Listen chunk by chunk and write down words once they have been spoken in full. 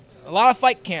a lot of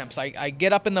fight camps. I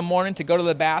get up in the morning to go to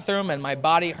the bathroom and my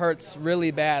body hurts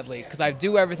really badly because I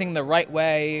do everything the right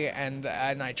way and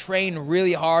I train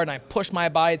really hard and I push my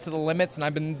body to the limits, and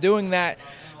I've been doing that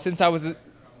since I was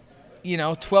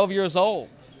 12 years old.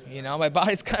 My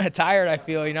body's kind of tired, I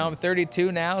feel. I'm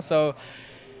 32 now, so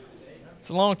it's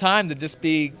a long time to just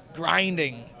be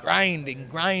grinding,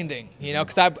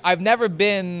 because I've never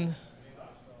been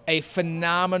a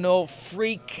phenomenal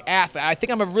freak athlete. I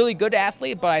think I'm a really good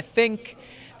athlete, but I think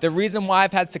the reason why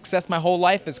I've had success my whole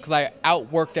life is because I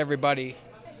outworked everybody.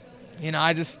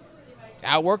 I just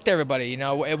outworked everybody.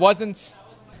 It wasn't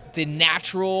the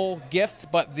natural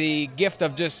gift, but the gift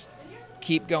of just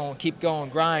keep going,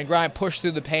 grind, push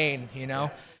through the pain,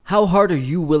 How hard are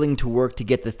you willing to work to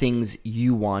get the things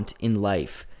you want in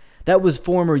life? That was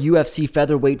former UFC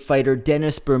featherweight fighter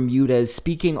Dennis Bermudez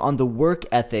speaking on the work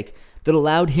ethic that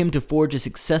allowed him to forge a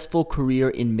successful career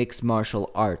in mixed martial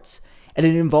arts, and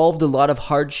it involved a lot of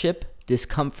hardship,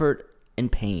 discomfort,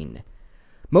 and pain.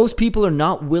 Most people are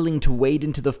not willing to wade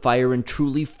into the fire and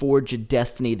truly forge a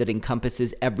destiny that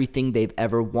encompasses everything they've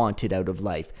ever wanted out of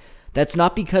life. That's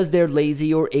not because they're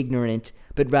lazy or ignorant,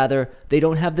 but rather they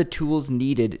don't have the tools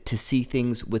needed to see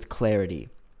things with clarity.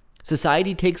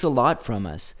 Society takes a lot from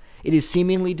us. It is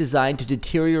seemingly designed to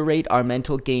deteriorate our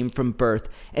mental game from birth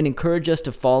and encourage us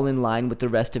to fall in line with the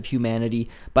rest of humanity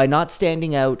by not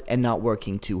standing out and not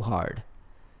working too hard.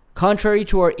 Contrary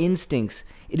to our instincts,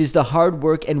 it is the hard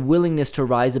work and willingness to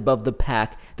rise above the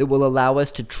pack that will allow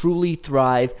us to truly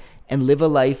thrive and live a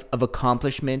life of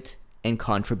accomplishment and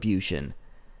contribution.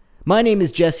 My name is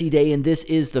Jesse Day, and this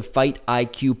is the Fight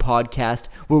IQ podcast,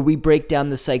 where we break down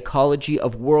the psychology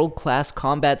of world-class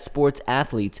combat sports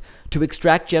athletes to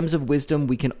extract gems of wisdom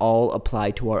we can all apply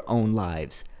to our own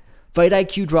lives. Fight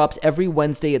IQ drops every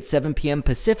Wednesday at 7 p.m.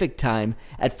 Pacific Time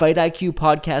at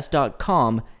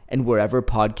fightiqpodcast.com and wherever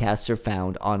podcasts are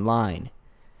found online.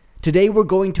 Today we're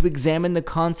going to examine the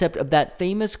concept of that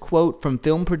famous quote from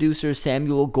film producer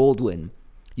Samuel Goldwyn.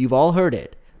 You've all heard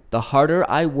it. The harder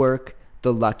I work,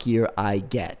 the luckier I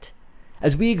get.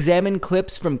 As we examine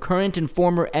clips from current and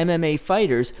former MMA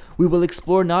fighters, we will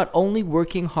explore not only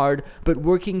working hard, but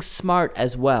working smart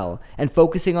as well, and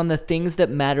focusing on the things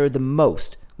that matter the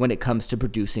most when it comes to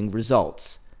producing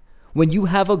results. When you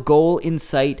have a goal in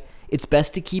sight, it's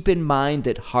best to keep in mind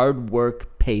that hard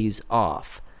work pays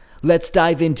off. Let's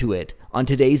dive into it on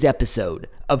today's episode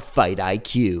of Fight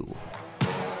IQ.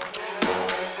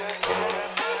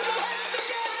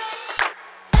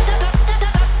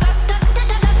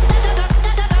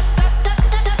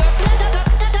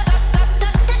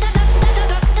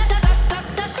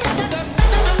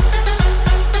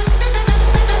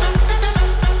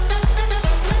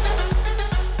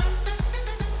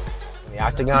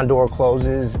 Octagon door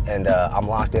closes and I'm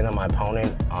locked in on my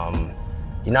opponent.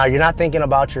 You're not thinking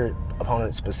about your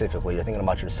opponent specifically. You're thinking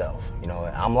about yourself.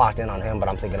 I'm locked in on him, but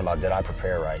I'm thinking about, did I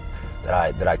prepare right?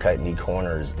 Did I cut knee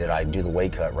corners? Did I do the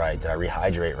weight cut right? Did I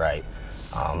rehydrate right?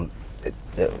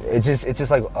 It's just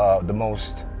like the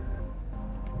most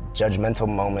judgmental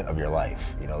moment of your life.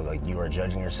 Like you are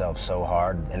judging yourself so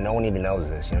hard, and no one even knows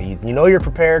this. You know you're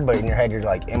prepared, but in your head you're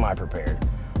like, am I prepared?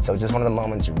 So it's just one of the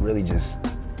moments you really just.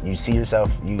 You see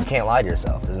yourself, you can't lie to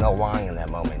yourself. There's no lying in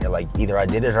that moment. You're like, either I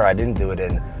did it or I didn't do it,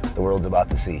 and the world's about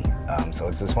to see. So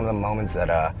it's just one of the moments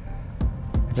that,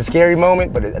 it's a scary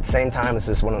moment, but at the same time, it's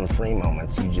just one of the free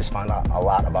moments. You just find out a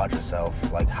lot about yourself.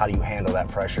 Like, how do you handle that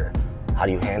pressure? How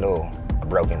do you handle a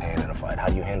broken hand in a fight? How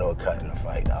do you handle a cut in a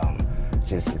fight?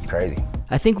 It's crazy.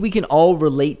 I think we can all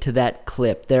relate to that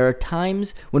clip. There are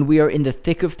times when we are in the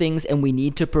thick of things and we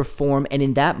need to perform, and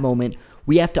in that moment,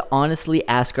 we have to honestly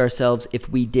ask ourselves if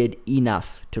we did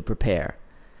enough to prepare.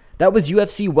 That was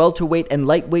UFC welterweight and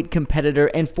lightweight competitor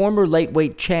and former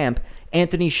lightweight champ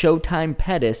Anthony Showtime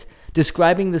Pettis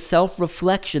describing the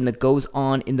self-reflection that goes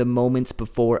on in the moments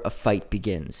before a fight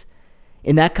begins.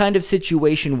 In that kind of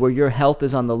situation where your health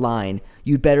is on the line,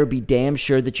 you'd better be damn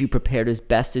sure that you prepared as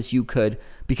best as you could,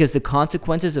 because the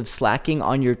consequences of slacking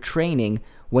on your training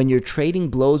when you're trading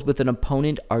blows with an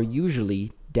opponent are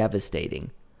usually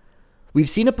devastating. We've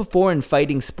seen it before in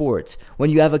fighting sports, when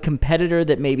you have a competitor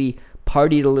that maybe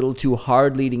partied a little too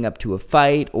hard leading up to a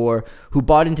fight, or who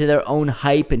bought into their own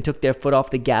hype and took their foot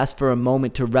off the gas for a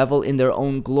moment to revel in their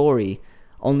own glory,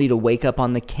 only to wake up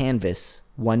on the canvas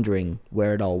wondering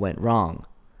where it all went wrong.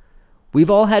 We've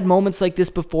all had moments like this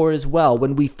before as well,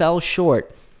 when we fell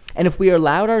short, and if we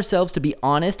allowed ourselves to be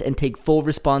honest and take full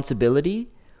responsibility,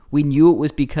 we knew it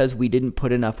was because we didn't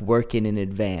put enough work in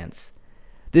advance.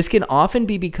 This can often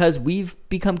be because we've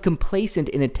become complacent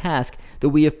in a task that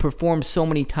we have performed so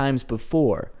many times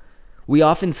before. We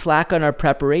often slack on our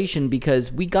preparation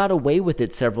because we got away with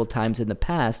it several times in the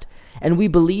past, and we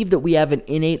believe that we have an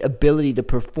innate ability to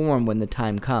perform when the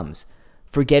time comes,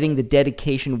 forgetting the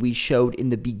dedication we showed in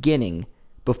the beginning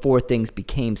before things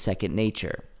became second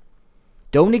nature.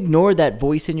 Don't ignore that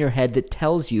voice in your head that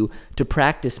tells you to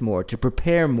practice more, to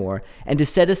prepare more, and to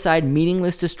set aside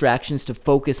meaningless distractions to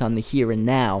focus on the here and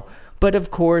now. But of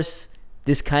course,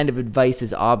 this kind of advice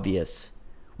is obvious.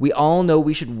 We all know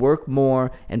we should work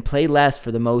more and play less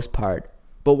for the most part.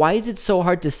 But why is it so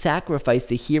hard to sacrifice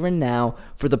the here and now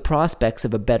for the prospects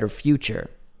of a better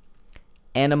future?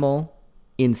 Animal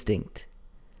instinct.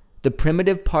 The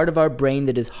primitive part of our brain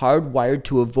that is hardwired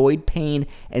to avoid pain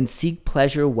and seek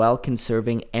pleasure while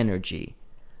conserving energy.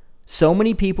 So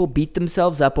many people beat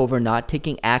themselves up over not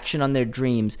taking action on their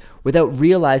dreams without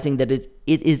realizing that it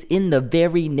is in the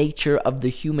very nature of the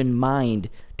human mind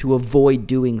to avoid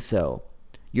doing so.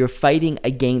 You're fighting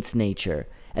against nature,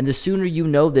 and the sooner you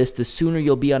know this, the sooner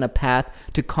you'll be on a path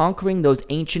to conquering those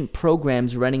ancient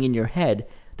programs running in your head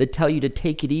that tell you to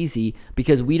take it easy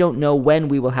because we don't know when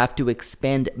we will have to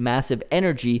expend massive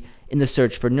energy in the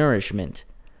search for nourishment.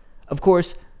 Of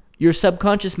course, your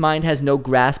subconscious mind has no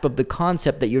grasp of the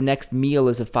concept that your next meal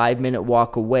is a 5-minute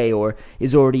walk away or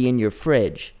is already in your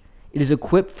fridge. It is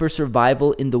equipped for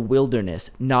survival in the wilderness,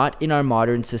 not in our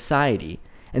modern society,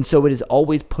 and so it is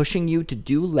always pushing you to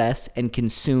do less and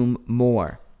consume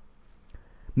more.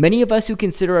 Many of us who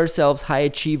consider ourselves high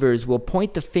achievers will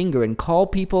point the finger and call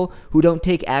people who don't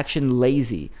take action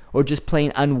lazy or just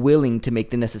plain unwilling to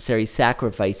make the necessary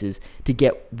sacrifices to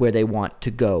get where they want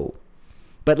to go.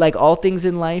 But like all things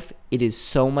in life, it is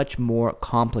so much more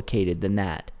complicated than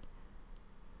that.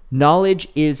 Knowledge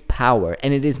is power,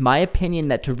 and it is my opinion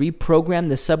that to reprogram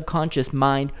the subconscious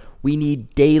mind, we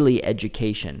need daily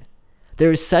education.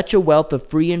 There is such a wealth of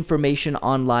free information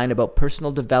online about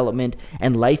personal development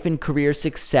and life and career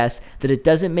success that it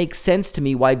doesn't make sense to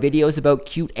me why videos about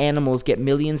cute animals get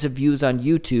millions of views on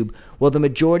YouTube, while the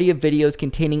majority of videos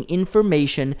containing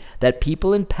information that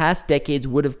people in past decades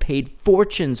would have paid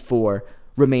fortunes for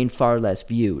remain far less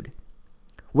viewed.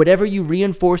 Whatever you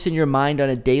reinforce in your mind on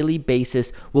a daily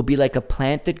basis will be like a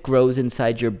plant that grows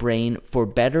inside your brain, for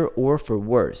better or for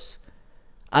worse.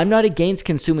 I'm not against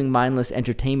consuming mindless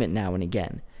entertainment now and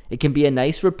again. It can be a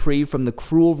nice reprieve from the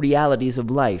cruel realities of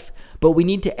life, but we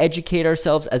need to educate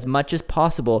ourselves as much as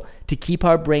possible to keep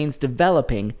our brains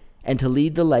developing and to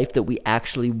lead the life that we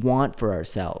actually want for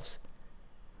ourselves.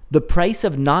 The price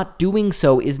of not doing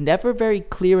so is never very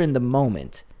clear in the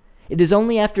moment. It is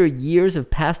only after years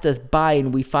have passed us by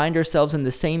and we find ourselves in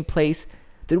the same place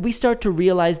that we start to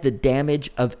realize the damage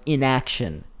of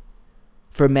inaction.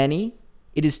 For many,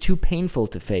 it is too painful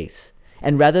to face,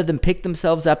 and rather than pick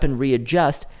themselves up and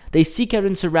readjust, they seek out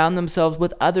and surround themselves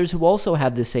with others who also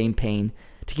have the same pain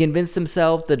to convince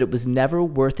themselves that it was never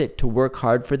worth it to work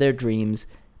hard for their dreams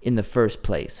in the first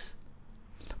place.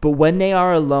 But when they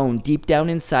are alone, deep down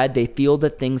inside, they feel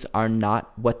that things are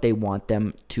not what they want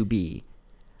them to be.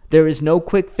 There is no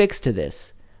quick fix to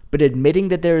this, but admitting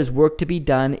that there is work to be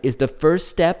done is the first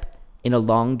step in a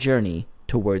long journey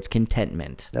towards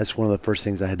contentment. That's one of the first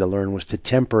things I had to learn, was to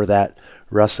temper that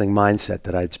wrestling mindset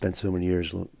that I'd spent so many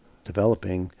years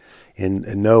developing, and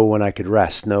know when I could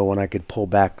rest, know when I could pull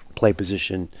back, play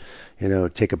position,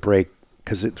 take a break.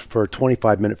 Because for a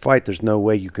 25-minute fight, there's no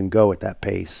way you can go at that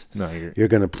pace. No, you're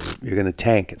gonna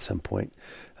tank at some point,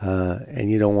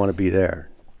 and you don't want to be there.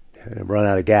 Run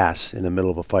out of gas in the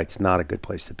middle of a fight's not a good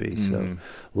place to be. So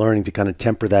learning to kind of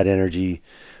temper that energy,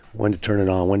 when to turn it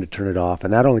on, when to turn it off.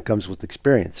 And that only comes with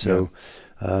experience. So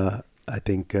I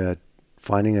think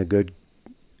finding a good,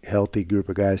 healthy group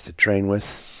of guys to train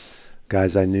with,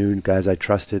 guys I knew, guys I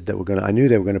trusted I knew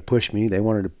they were going to push me. They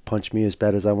wanted to punch me as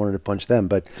bad as I wanted to punch them.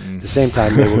 But at the same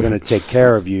time, they were going to take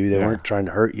care of you. They weren't trying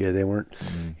to hurt you. They weren't,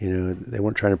 they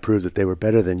weren't trying to prove that they were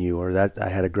better than you, or that. I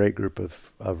had a great group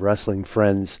of wrestling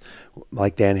friends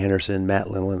like Dan Henderson, Matt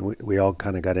Linlin. We all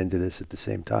kind of got into this at the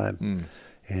same time.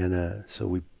 And so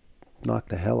we knocked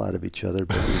the hell out of each other,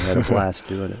 but we had a blast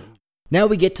doing it. Now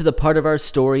we get to the part of our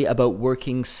story about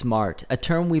working smart, a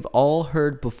term we've all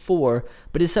heard before,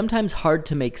 but is sometimes hard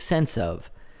to make sense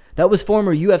of. That was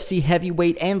former UFC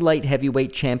heavyweight and light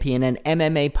heavyweight champion and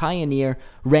MMA pioneer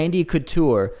Randy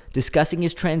Couture discussing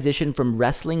his transition from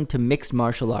wrestling to mixed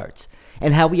martial arts,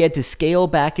 and how he had to scale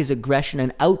back his aggression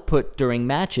and output during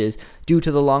matches due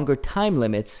to the longer time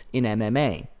limits in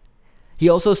MMA. He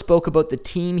also spoke about the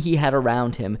team he had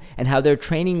around him and how their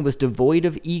training was devoid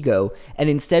of ego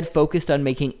and instead focused on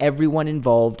making everyone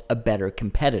involved a better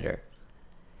competitor.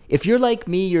 If you're like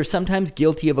me, you're sometimes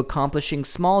guilty of accomplishing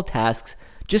small tasks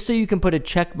just so you can put a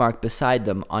check mark beside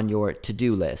them on your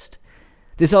to-do list.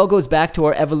 This all goes back to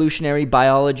our evolutionary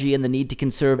biology and the need to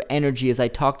conserve energy, as I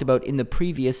talked about in the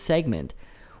previous segment.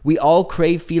 We all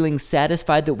crave feeling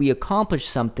satisfied that we accomplished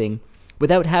something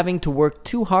without having to work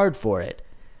too hard for it.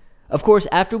 Of course,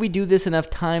 after we do this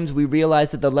enough times, we realize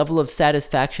that the level of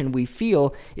satisfaction we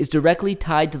feel is directly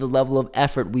tied to the level of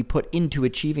effort we put into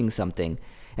achieving something,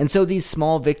 and so these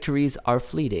small victories are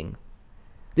fleeting.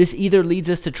 This either leads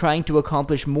us to trying to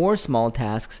accomplish more small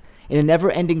tasks in a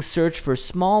never-ending search for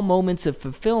small moments of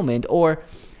fulfillment, or,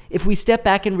 if we step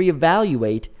back and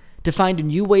reevaluate, to find a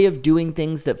new way of doing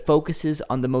things that focuses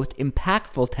on the most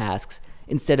impactful tasks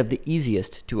instead of the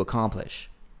easiest to accomplish.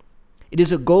 It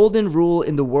is a golden rule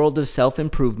in the world of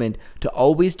self-improvement to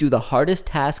always do the hardest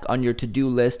task on your to-do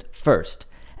list first,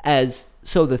 as,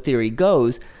 so the theory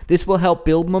goes, this will help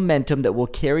build momentum that will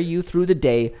carry you through the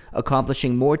day,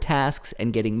 accomplishing more tasks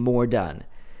and getting more done.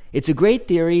 It's a great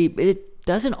theory, but it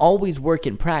doesn't always work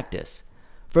in practice.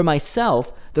 For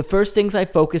myself, the first things I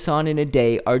focus on in a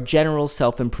day are general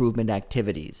self-improvement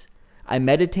activities. I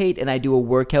meditate and I do a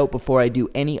workout before I do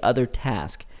any other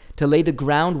task, to lay the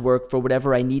groundwork for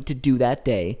whatever I need to do that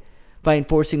day by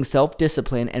enforcing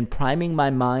self-discipline and priming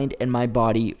my mind and my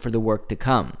body for the work to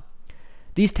come.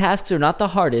 These tasks are not the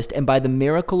hardest, and by the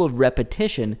miracle of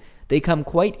repetition, they come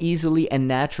quite easily and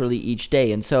naturally each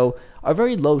day, and so are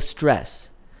very low stress.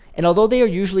 And although they are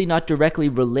usually not directly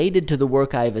related to the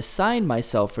work I have assigned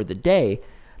myself for the day,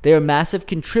 they are massive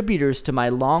contributors to my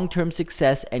long-term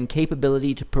success and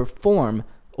capability to perform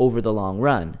over the long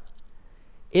run.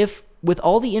 If, with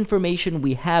all the information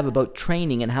we have about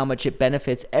training and how much it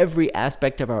benefits every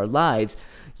aspect of our lives,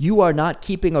 you are not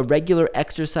keeping a regular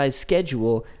exercise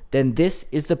schedule, then this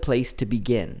is the place to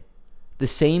begin. The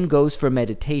same goes for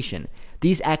meditation.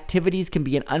 These activities can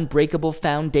be an unbreakable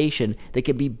foundation that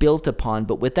can be built upon,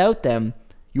 but without them,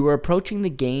 you are approaching the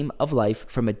game of life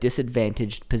from a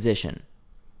disadvantaged position.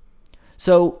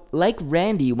 So, like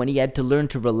Randy when he had to learn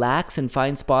to relax and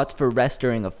find spots for rest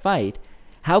during a fight,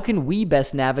 how can we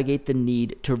best navigate the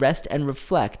need to rest and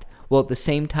reflect while at the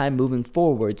same time moving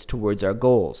forwards towards our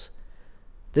goals?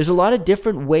 There's a lot of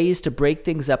different ways to break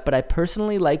things up, but I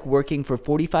personally like working for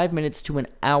 45 minutes to an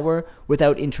hour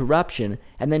without interruption,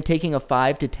 and then taking a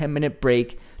 5 to 10 minute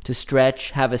break to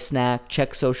stretch, have a snack,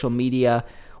 check social media,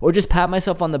 or just pat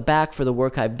myself on the back for the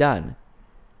work I've done.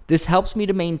 This helps me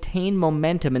to maintain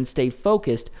momentum and stay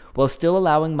focused while still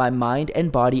allowing my mind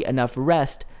and body enough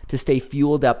rest to stay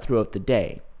fueled up throughout the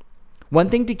day. One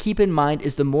thing to keep in mind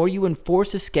is the more you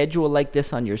enforce a schedule like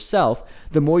this on yourself,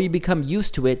 the more you become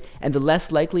used to it, and the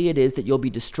less likely it is that you'll be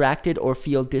distracted or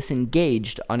feel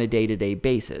disengaged on a day-to-day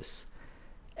basis.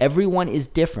 Everyone is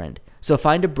different, so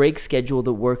find a break schedule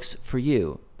that works for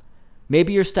you.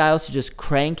 Maybe your style is to just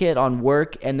crank it on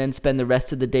work and then spend the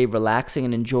rest of the day relaxing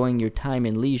and enjoying your time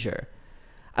in leisure.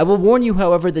 I will warn you,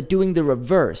 however, that doing the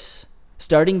reverse,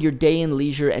 starting your day in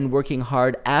leisure and working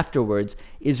hard afterwards,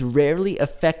 is rarely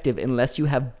effective unless you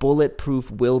have bulletproof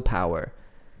willpower.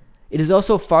 It is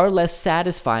also far less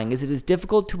satisfying, as it is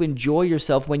difficult to enjoy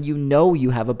yourself when you know you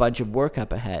have a bunch of work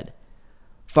up ahead.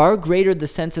 Far greater the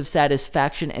sense of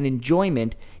satisfaction and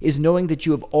enjoyment is knowing that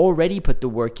you have already put the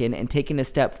work in and taken a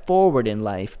step forward in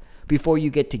life before you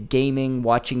get to gaming,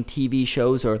 watching TV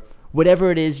shows, or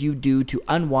whatever it is you do to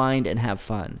unwind and have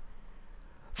fun.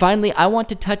 Finally, I want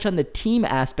to touch on the team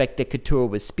aspect that Couture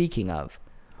was speaking of.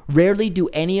 Rarely do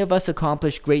any of us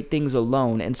accomplish great things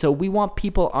alone, and so we want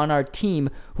people on our team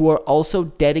who are also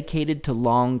dedicated to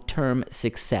long-term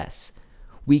success.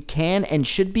 We can and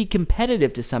should be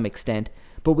competitive to some extent,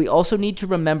 but we also need to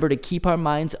remember to keep our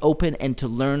minds open and to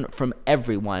learn from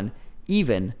everyone,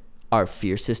 even our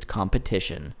fiercest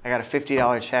competition. I got a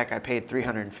 $50 check. I paid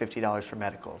 $350 for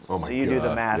medicals. Oh my so you do the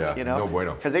God. math, Yeah, you know? no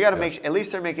bueno. Because they got to make, at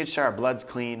least they're making sure our blood's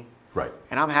clean. Right.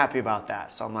 And I'm happy about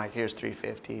that. So I'm like, here's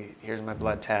 $350. Here's my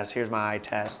blood test. Here's my eye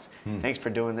test. Thanks for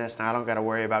doing this. Now I don't got to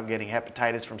worry about getting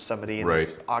hepatitis from somebody in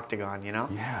this octagon, you know?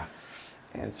 Yeah.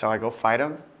 And so I go fight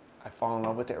them. I fall in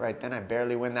love with it right then. I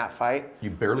barely win that fight. You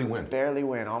barely win. Barely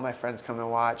win. All my friends come and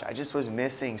watch. I just was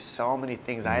missing so many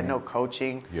things. I had no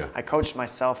coaching. Yeah. I coached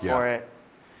myself Yeah. for it.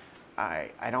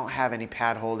 I don't have any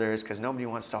pad holders because nobody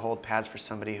wants to hold pads for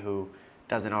somebody who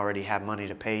doesn't already have money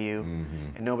to pay you.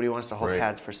 And nobody wants to hold Right.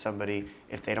 pads for somebody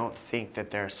if they don't think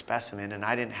that they're a specimen. And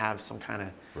I didn't have some kind of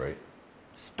Right.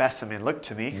 specimen look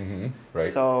to me.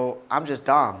 Right. So I'm just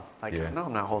Dom. Like, Yeah. no,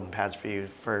 I'm not holding pads for you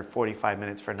for 45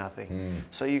 minutes for nothing.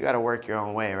 So you got to work your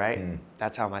own way, right?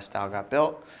 That's how my style got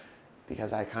built,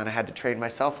 because I kind of had to train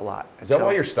myself a lot. Is that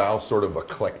why your style's sort of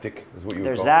eclectic, is what you would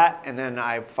There's call that, and then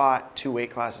I fought 2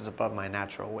 weight classes above my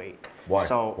natural weight. Why?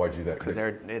 So, Why'd you do that? Because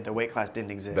the weight class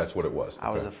didn't exist. That's what it was. I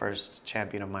was Okay. the first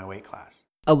champion of my weight class.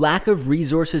 A lack of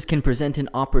resources can present an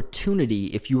opportunity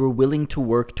if you are willing to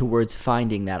work towards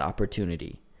finding that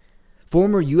opportunity.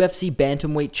 Former UFC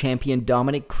bantamweight champion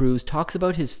Dominick Cruz talks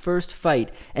about his first fight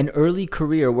and early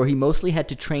career where he mostly had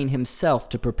to train himself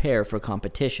to prepare for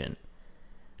competition.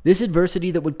 This adversity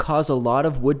that would cause a lot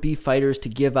of would-be fighters to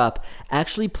give up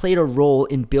actually played a role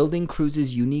in building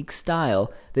Cruz's unique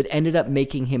style that ended up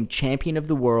making him champion of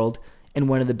the world and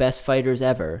one of the best fighters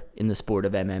ever in the sport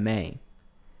of MMA.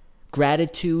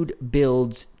 Gratitude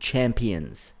builds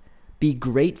champions. Be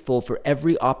grateful for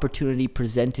every opportunity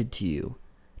presented to you.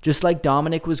 Just like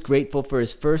Dominick was grateful for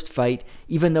his first fight,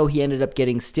 even though he ended up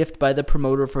getting stiffed by the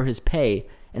promoter for his pay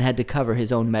and had to cover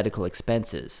his own medical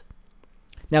expenses.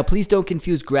 Now, please don't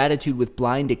confuse gratitude with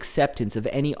blind acceptance of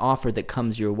any offer that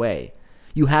comes your way.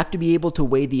 You have to be able to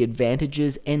weigh the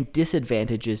advantages and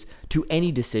disadvantages to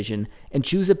any decision and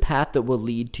choose a path that will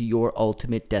lead to your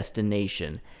ultimate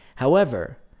destination.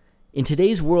 However, in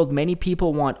today's world, many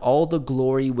people want all the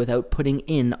glory without putting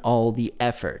in all the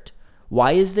effort.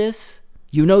 Why is this?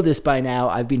 You know this by now.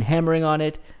 I've been hammering on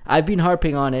it. I've been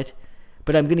harping on it.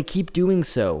 But I'm going to keep doing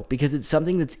so because it's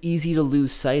something that's easy to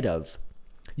lose sight of.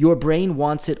 Your brain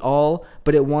wants it all,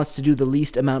 but it wants to do the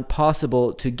least amount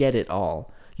possible to get it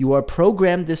all. You are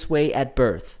programmed this way at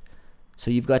birth.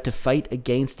 So you've got to fight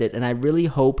against it. And I really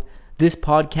hope this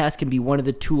podcast can be one of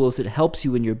the tools that helps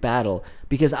you in your battle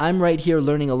because I'm right here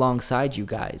learning alongside you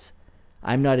guys.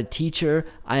 I'm not a teacher.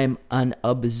 I am an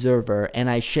observer, and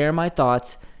I share my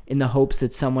thoughts in the hopes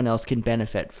that someone else can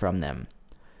benefit from them.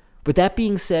 With that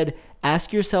being said,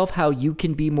 ask yourself how you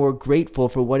can be more grateful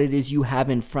for what it is you have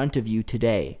in front of you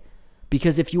today.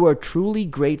 Because if you are truly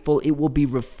grateful, it will be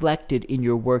reflected in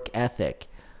your work ethic.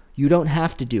 You don't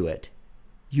have to do it.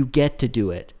 You get to do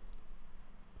it.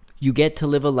 You get to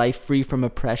live a life free from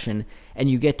oppression, and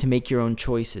you get to make your own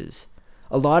choices.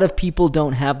 A lot of people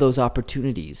don't have those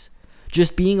opportunities.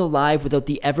 Just being alive without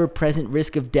the ever-present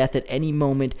risk of death at any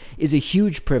moment is a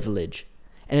huge privilege,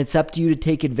 and it's up to you to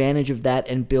take advantage of that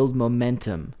and build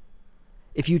momentum.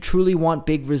 If you truly want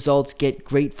big results, get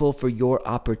grateful for your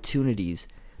opportunities.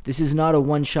 This is not a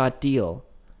one-shot deal.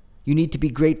 You need to be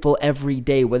grateful every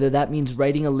day, whether that means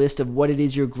writing a list of what it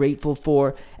is you're grateful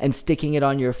for and sticking it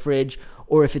on your fridge,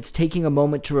 or if it's taking a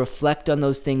moment to reflect on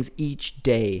those things each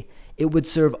day. It would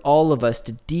serve all of us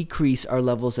to decrease our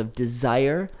levels of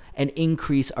desire and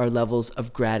increase our levels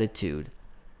of gratitude.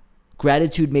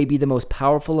 Gratitude may be the most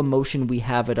powerful emotion we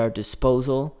have at our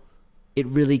disposal. It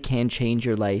really can change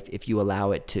your life if you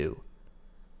allow it to.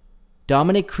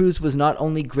 Dominick Cruz was not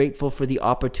only grateful for the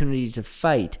opportunity to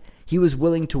fight, he was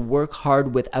willing to work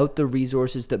hard without the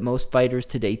resources that most fighters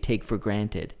today take for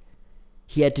granted.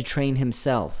 He had to train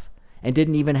himself, and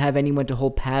didn't even have anyone to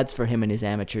hold pads for him in his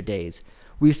amateur days.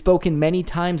 We've spoken many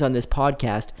times on this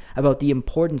podcast about the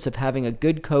importance of having a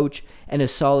good coach and a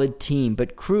solid team,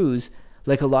 but Cruz,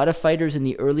 like a lot of fighters in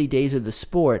the early days of the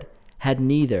sport, had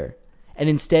neither, and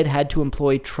instead had to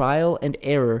employ trial and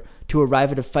error to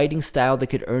arrive at a fighting style that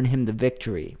could earn him the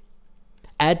victory.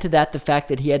 Add to that the fact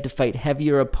that he had to fight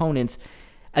heavier opponents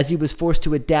as he was forced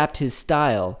to adapt his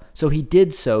style, so he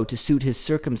did so to suit his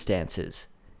circumstances.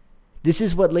 This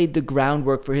is what laid the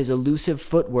groundwork for his elusive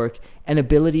footwork and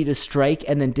ability to strike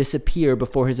and then disappear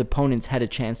before his opponents had a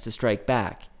chance to strike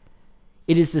back.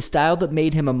 It is the style that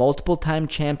made him a multiple-time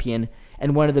champion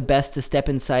and one of the best to step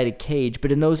inside a cage,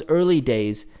 but in those early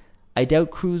days, I doubt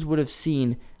Cruz would have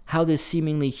seen how this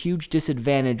seemingly huge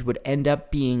disadvantage would end up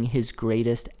being his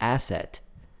greatest asset.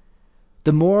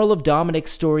 The moral of Dominick's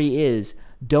story is,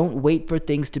 don't wait for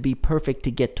things to be perfect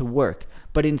to get to work,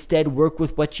 but instead work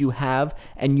with what you have,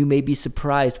 and you may be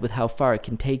surprised with how far it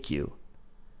can take you.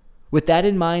 With that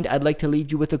in mind, I'd like to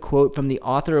leave you with a quote from the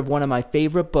author of one of my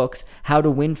favorite books, How to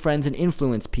Win Friends and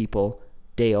Influence People,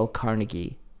 Dale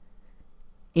Carnegie.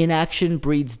 Inaction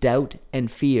breeds doubt and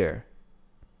fear.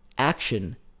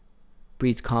 Action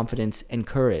breeds confidence and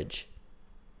courage.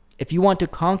 If you want to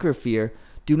conquer fear,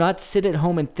 do not sit at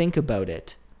home and think about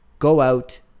it. Go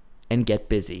out and get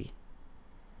busy.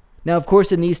 Now, of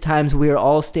course, in these times, we are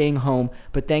all staying home,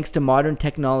 but thanks to modern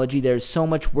technology, there's so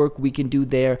much work we can do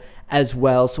there as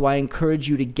well. So I encourage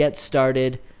you to get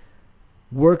started,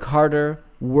 work harder,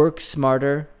 work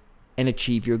smarter, and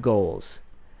achieve your goals.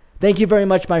 Thank you very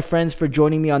much, my friends, for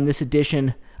joining me on this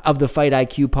edition of the Fight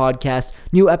IQ podcast.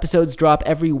 New episodes drop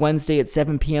every Wednesday at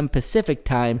 7 p.m. Pacific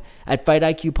time at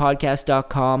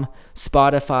fightiqpodcast.com,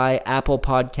 Spotify, Apple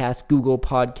Podcasts, Google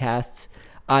Podcasts,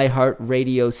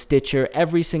 iHeartRadio, Stitcher,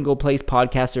 every single place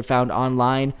podcasts are found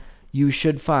online. You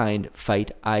should find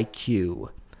Fight IQ.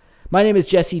 My name is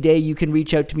Jesse Day. You can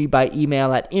reach out to me by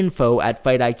email at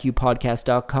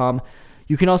info@fightiqpodcast.com.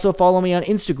 You can also follow me on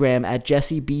Instagram at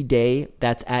Jesse B. Day.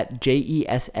 That's at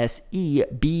JESSEBDAY.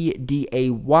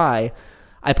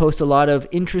 I post a lot of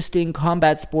interesting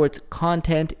combat sports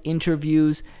content,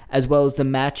 interviews, as well as the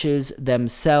matches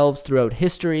themselves throughout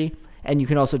history. And you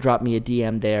can also drop me a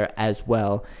DM there as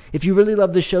well. If you really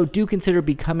love the show, do consider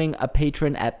becoming a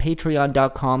patron at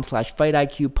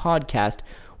patreon.com/FightIQPodcast,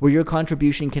 where your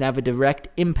contribution can have a direct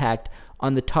impact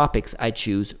on the topics I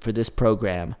choose for this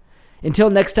program.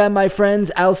 Until next time, my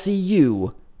friends, I'll see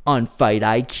you on Fight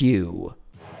IQ.